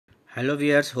Hello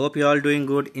viewers, hope you all doing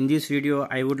good. In this video,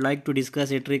 I would like to discuss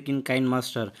a trick in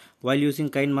Kinemaster. While using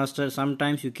Kinemaster,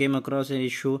 sometimes you came across an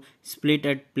issue split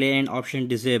at play and option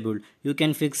disabled. You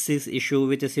can fix this issue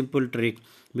with a simple trick.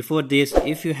 Before this,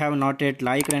 if you have not yet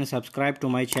liked and subscribed to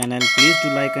my channel, please do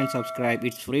like and subscribe.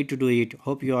 It's free to do it.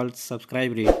 Hope you all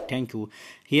subscribe it. Thank you.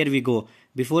 Here we go.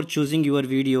 Before choosing your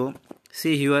video,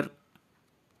 see here.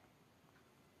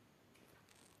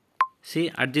 See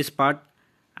at this part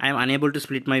I am unable to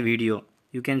split my video.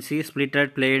 You can see split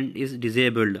at play is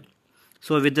disabled.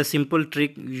 So with the simple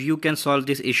trick you can solve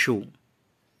this issue.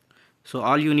 So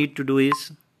all you need to do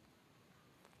is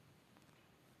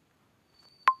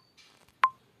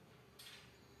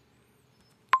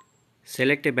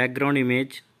select a background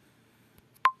image.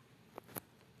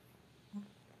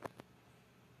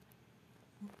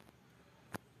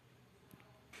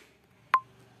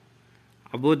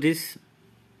 Above this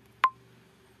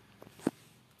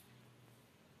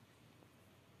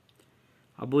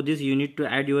you need to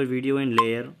add your video in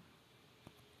layer.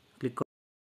 Click on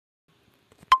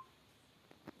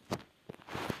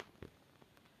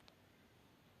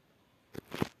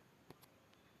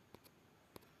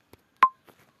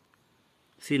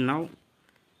see now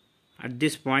at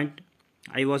this point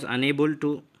I was unable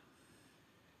to,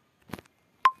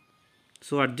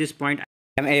 so at this point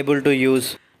I am able to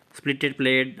use splitted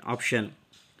played option.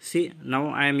 See now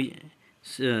I am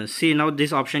see now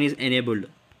this option is enabled.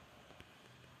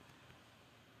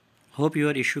 Hope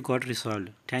your issue got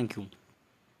resolved. Thank you.